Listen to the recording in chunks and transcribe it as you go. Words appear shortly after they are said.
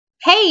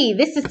Hey,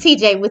 this is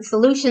TJ with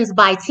Solutions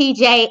by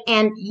TJ,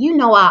 and you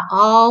know I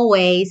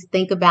always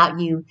think about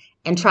you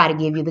and try to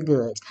give you the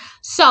goods.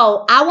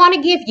 So I want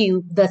to give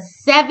you the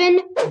 7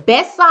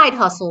 best side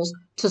hustles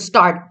to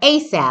start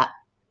ASAP,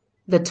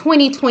 the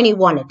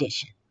 2021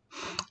 edition.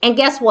 And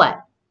guess what?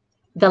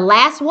 The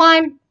last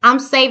one, I'm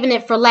saving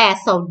it for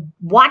last. So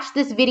watch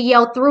this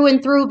video through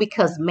and through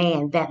because,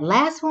 man, that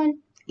last one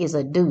is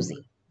a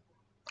doozy.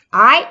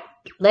 All right,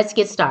 let's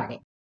get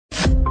started.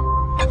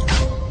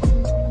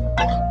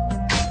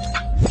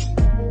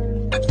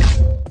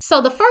 So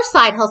the first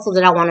side hustle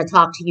that I want to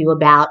talk to you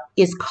about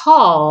is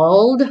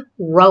called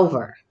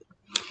Rover.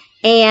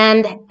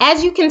 And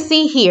as you can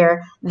see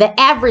here, the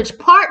average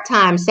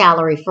part-time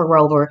salary for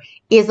Rover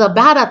is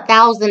about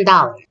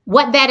 $1,000.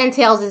 What that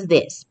entails is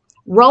this.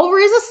 Rover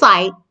is a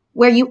site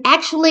where you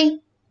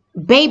actually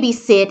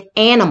babysit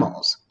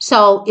animals.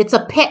 So it's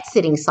a pet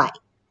sitting site.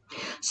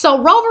 So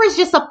Rover is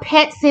just a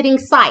pet sitting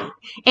site.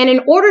 And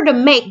in order to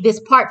make this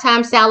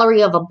part-time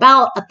salary of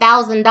about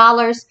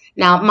 $1,000,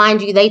 now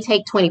mind you, they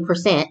take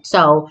 20%,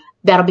 so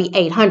that'll be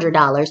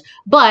 $800.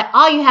 But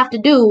all you have to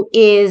do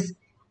is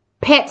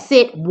pet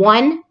sit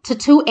 1 to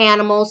 2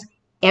 animals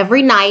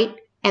every night,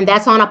 and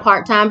that's on a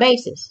part-time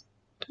basis.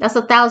 That's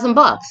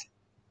 $1,000.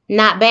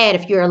 Not bad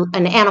if you're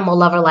an animal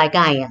lover like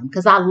I am,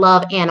 because I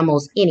love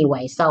animals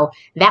anyway. So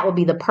that would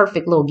be the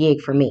perfect little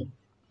gig for me.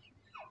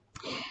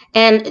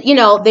 And, you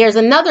know, there's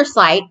another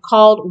site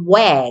called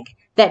WAG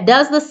that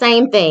does the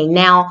same thing.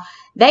 Now,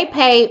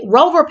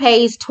 Rover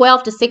pays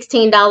 $12 to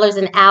 $16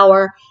 an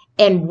hour,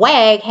 and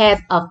WAG has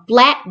a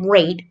flat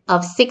rate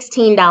of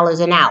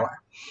 $16 an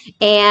hour.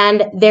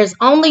 And there's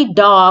only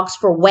dogs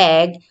for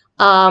WAG.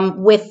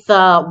 With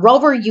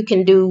Rover, you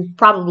can do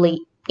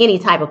probably any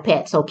type of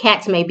pet, so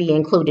cats may be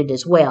included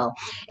as well.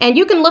 And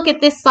you can look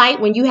at this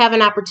site when you have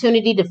an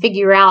opportunity to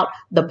figure out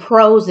the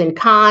pros and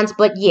cons.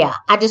 But yeah,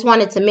 I just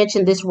wanted to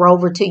mention this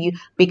Rover to you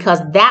because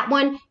that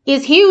one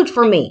is huge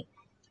for me.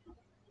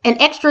 An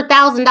extra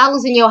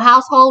 $1,000 in your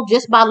household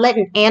just by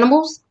letting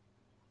animals,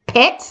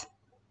 pets,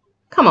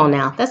 come on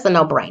now, that's a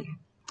no-brainer.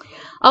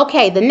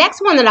 Okay, the next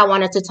one that I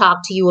wanted to talk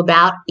to you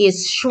about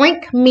is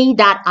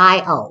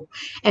shrinkme.io.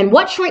 And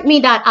what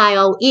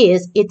shrinkme.io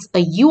is, it's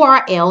a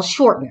URL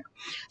shortener.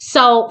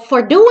 So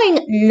for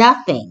doing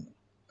nothing,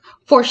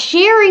 for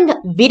sharing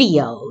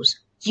videos,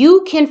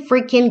 you can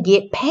freaking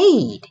get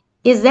paid.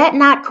 Is that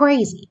not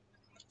crazy?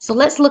 So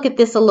let's look at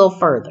this a little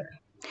further.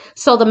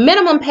 So the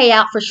minimum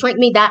payout for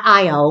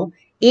shrinkme.io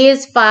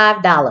is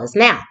 $5.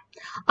 Now,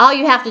 all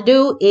you have to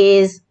do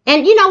is,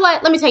 and you know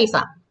what? Let me tell you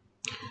something.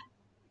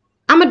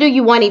 I'm going to do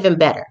you one even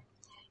better.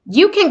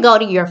 You can go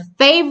to your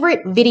favorite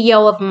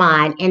video of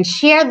mine and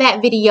share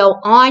that video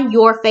on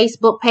your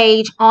Facebook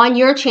page, on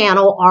your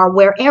channel, or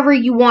wherever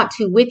you want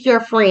to with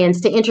your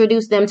friends to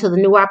introduce them to the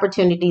new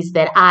opportunities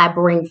that I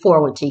bring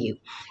forward to you.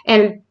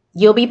 And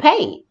you'll be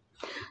paid.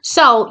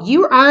 So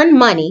you earn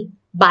money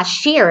by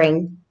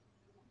sharing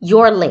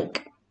your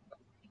link.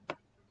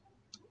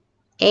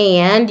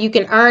 And you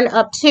can earn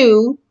up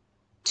to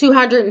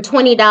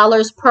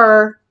 $220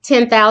 per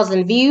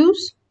 10,000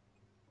 views.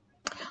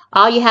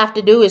 All you have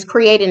to do is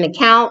create an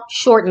account,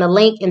 shorten the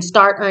link, and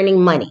start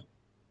earning money,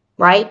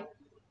 right?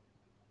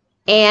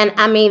 And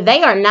I mean,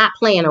 they are not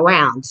playing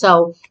around.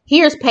 So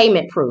here's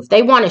payment proof.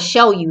 They want to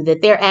show you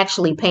that they're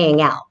actually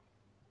paying out.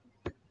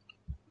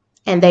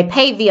 And they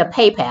pay via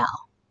PayPal.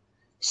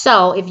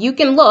 So if you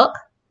can look,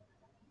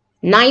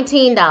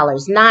 $19, $9,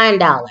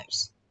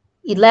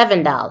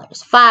 $11,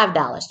 $5,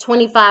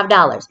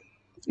 $25.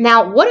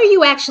 Now, what are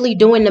you actually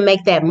doing to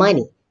make that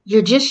money?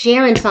 You're just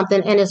sharing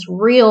something, and it's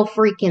real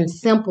freaking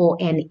simple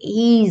and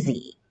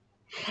easy.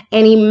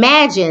 And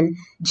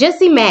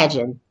just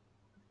imagine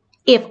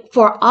if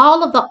for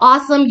all of the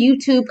awesome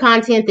YouTube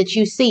content that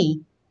you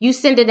see, you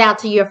send it out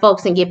to your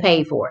folks and get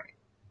paid for it.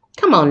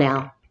 Come on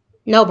now.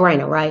 No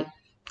brainer, right?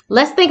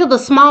 Let's think of the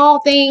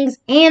small things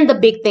and the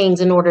big things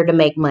in order to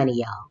make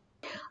money, y'all.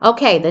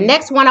 Okay, the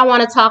next one I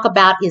want to talk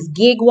about is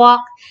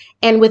GigWalk.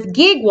 And with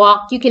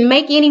GigWalk, you can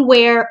make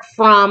anywhere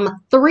from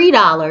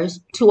 $3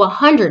 to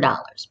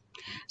 $100.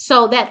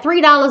 So that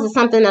 $3 is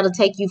something that'll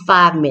take you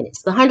 5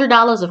 minutes. The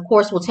 $100, of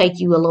course, will take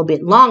you a little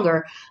bit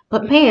longer.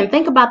 But man,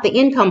 think about the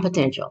income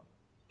potential.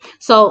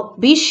 So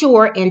be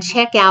sure and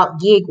check out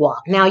GigWalk.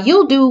 Now,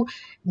 you'll do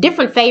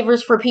different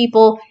favors for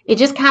people. It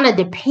just kind of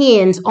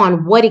depends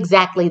on what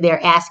exactly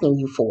they're asking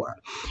you for.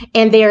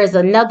 And there is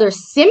another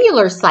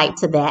similar site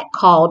to that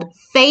called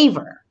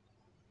Favor.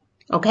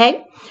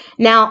 Okay.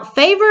 Now,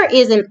 Favor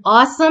is an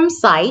awesome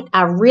site.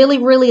 I really,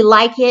 really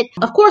like it.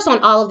 Of course,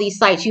 on all of these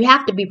sites, you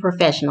have to be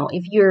professional.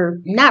 If you're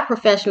not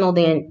professional,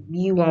 then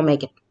you won't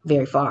make it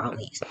very far on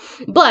these.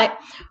 But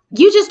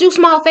you just do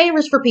small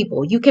favors for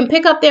people. You can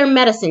pick up their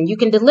medicine. You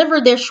can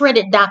deliver their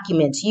shredded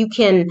documents. You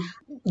can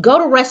go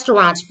to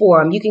restaurants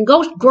for them. You can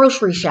go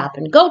grocery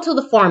shopping, go to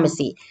the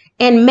pharmacy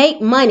and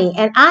make money.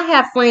 And I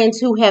have friends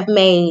who have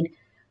made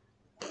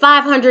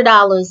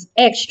 $500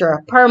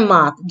 extra per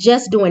month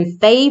just doing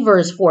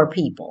favors for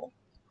people.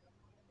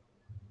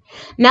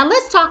 Now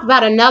let's talk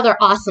about another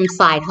awesome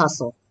side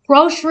hustle,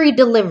 grocery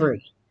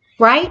delivery,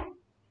 right?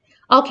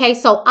 Okay,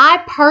 so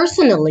I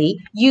personally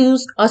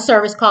use a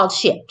service called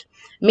Shipt.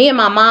 Me and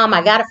my mom,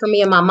 I got it for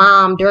me and my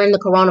mom during the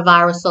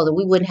coronavirus so that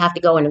we wouldn't have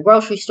to go into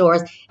grocery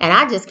stores. And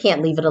I just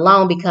can't leave it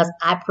alone because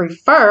I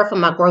prefer for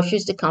my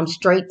groceries to come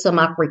straight to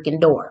my freaking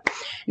door.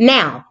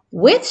 Now,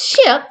 with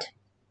Shipt,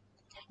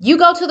 you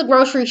go to the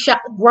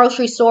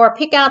grocery store,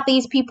 pick out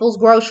these people's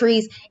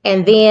groceries,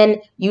 and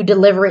then you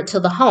deliver it to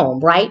the home,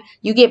 right?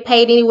 You get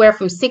paid anywhere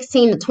from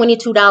 $16 to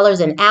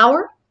 $22 an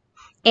hour,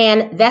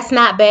 and that's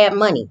not bad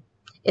money,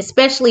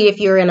 especially if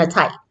you're in a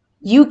tight.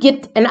 You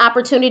get an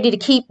opportunity to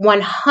keep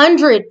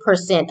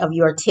 100% of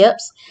your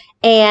tips,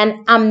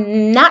 and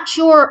I'm not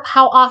sure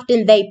how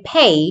often they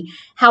pay.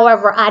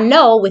 However, I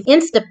know with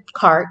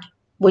Instacart,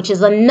 which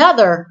is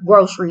another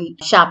grocery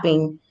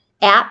shopping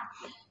app,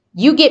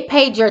 you get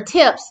paid your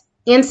tips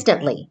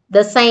instantly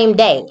the same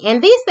day.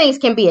 And these things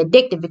can be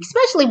addictive,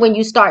 especially when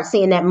you start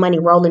seeing that money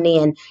rolling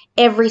in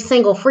every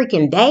single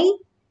freaking day.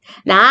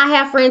 Now, I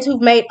have friends who've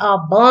made a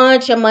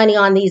bunch of money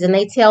on these and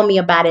they tell me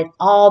about it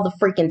all the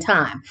freaking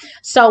time.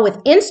 So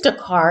with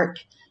Instacart,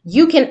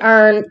 you can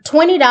earn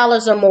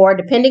 $20 or more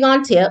depending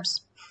on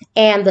tips,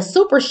 and the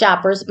super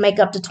shoppers make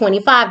up to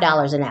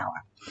 $25 an hour.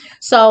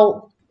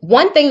 So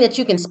one thing that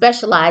you can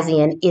specialize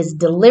in is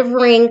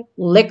delivering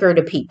liquor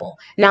to people.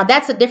 Now,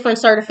 that's a different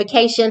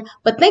certification,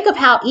 but think of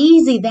how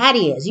easy that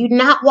is. You're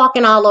not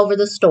walking all over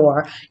the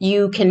store.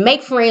 You can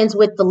make friends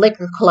with the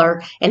liquor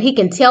clerk, and he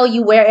can tell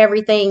you where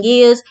everything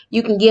is.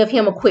 You can give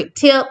him a quick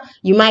tip.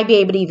 You might be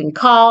able to even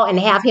call and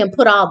have him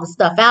put all the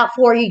stuff out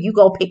for you. You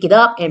go pick it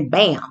up, and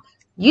bam,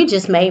 you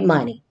just made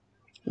money.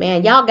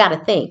 Man, y'all got to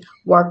think.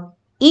 Work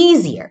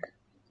easier.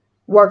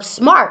 Work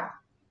smart,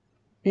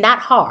 not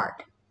hard.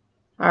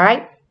 All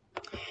right?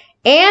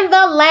 And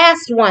the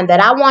last one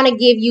that I want to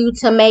give you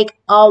to make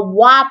a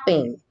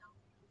whopping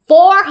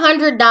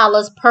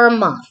 $400 per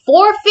month,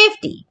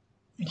 $450,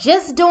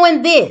 just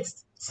doing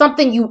this,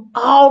 something you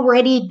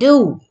already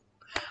do,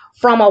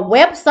 from a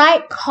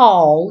website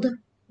called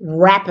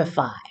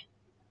Rapify.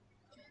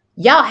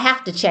 Y'all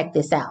have to check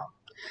this out.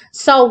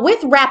 So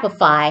with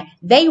Rapify,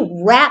 they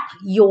wrap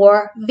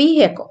your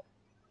vehicle.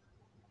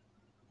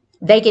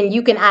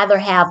 You can either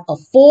have a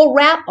full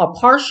wrap or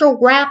partial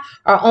wrap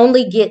or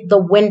only get the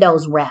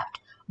windows wrapped.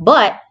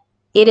 But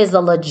it is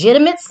a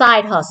legitimate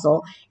side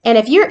hustle. And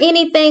if you're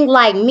anything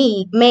like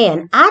me,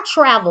 man, I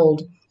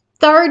traveled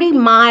 30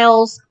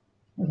 miles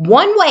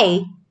one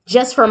way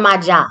just for my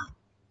job.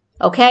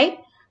 Okay?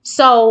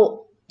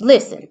 So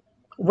listen,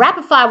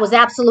 Rapify was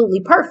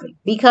absolutely perfect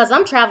because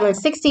I'm traveling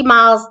 60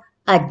 miles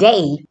a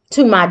day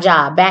to my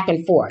job back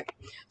and forth.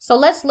 So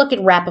let's look at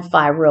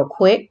Rapify real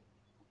quick.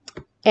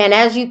 And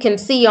as you can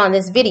see on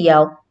this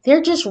video,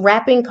 they're just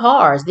wrapping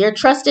cars. Their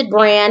trusted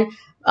brand,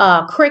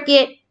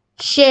 Cricket,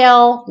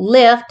 Shell,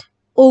 Lyft,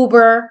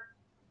 Uber,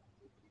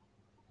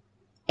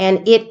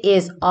 and it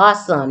is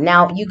awesome.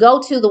 Now, you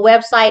go to the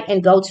website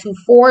and go to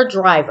For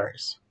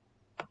Drivers,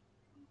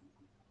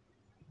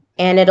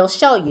 and it'll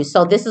show you.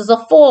 So this is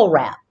a full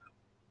wrap.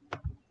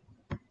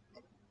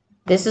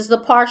 This is the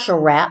partial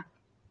wrap,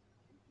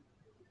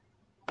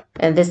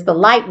 and this is the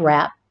light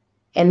wrap,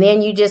 and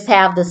then you just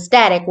have the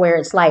static where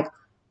it's like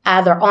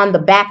either on the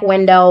back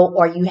window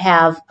or you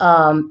have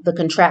the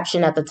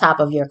contraption at the top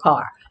of your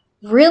car.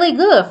 Really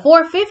good.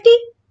 $450?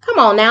 Come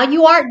on now.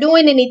 You aren't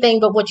doing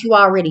anything but what you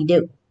already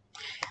do.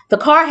 The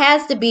car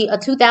has to be a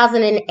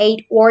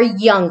 2008 or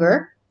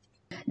younger.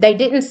 They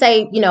didn't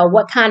say,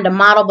 what kind of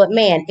model, but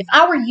man, if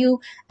I were you,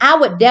 I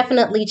would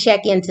definitely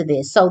check into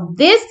this. So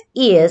this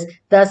is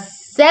the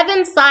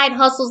 7 side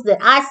hustles that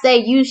I say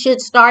you should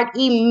start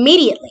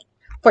immediately.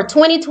 For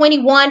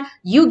 2021,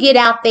 you get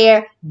out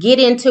there, get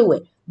into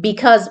it.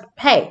 Because,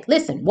 hey,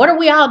 listen, what are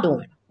we all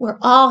doing? We're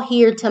all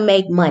here to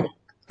make money.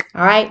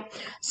 All right.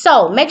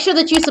 So make sure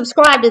that you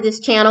subscribe to this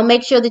channel.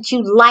 Make sure that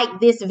you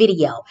like this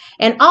video.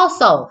 And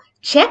also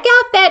check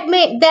out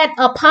that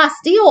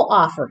apostille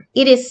offer.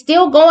 It is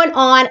still going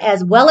on,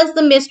 as well as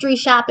the mystery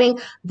shopping.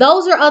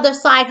 Those are other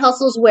side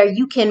hustles where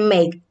you can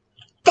make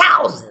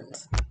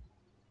thousands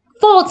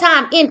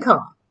full-time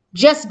income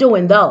just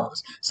doing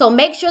those. So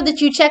make sure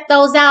that you check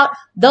those out.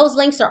 Those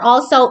links are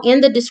also in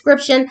the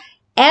description.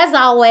 As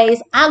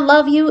always, I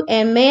love you,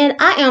 and man,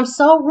 I am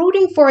so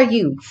rooting for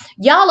you.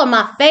 Y'all are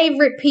my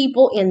favorite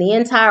people in the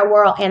entire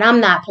world, and I'm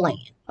not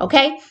playing,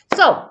 okay?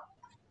 So,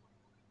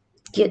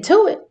 get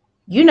to it.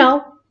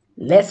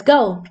 Let's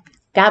go.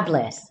 God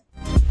bless.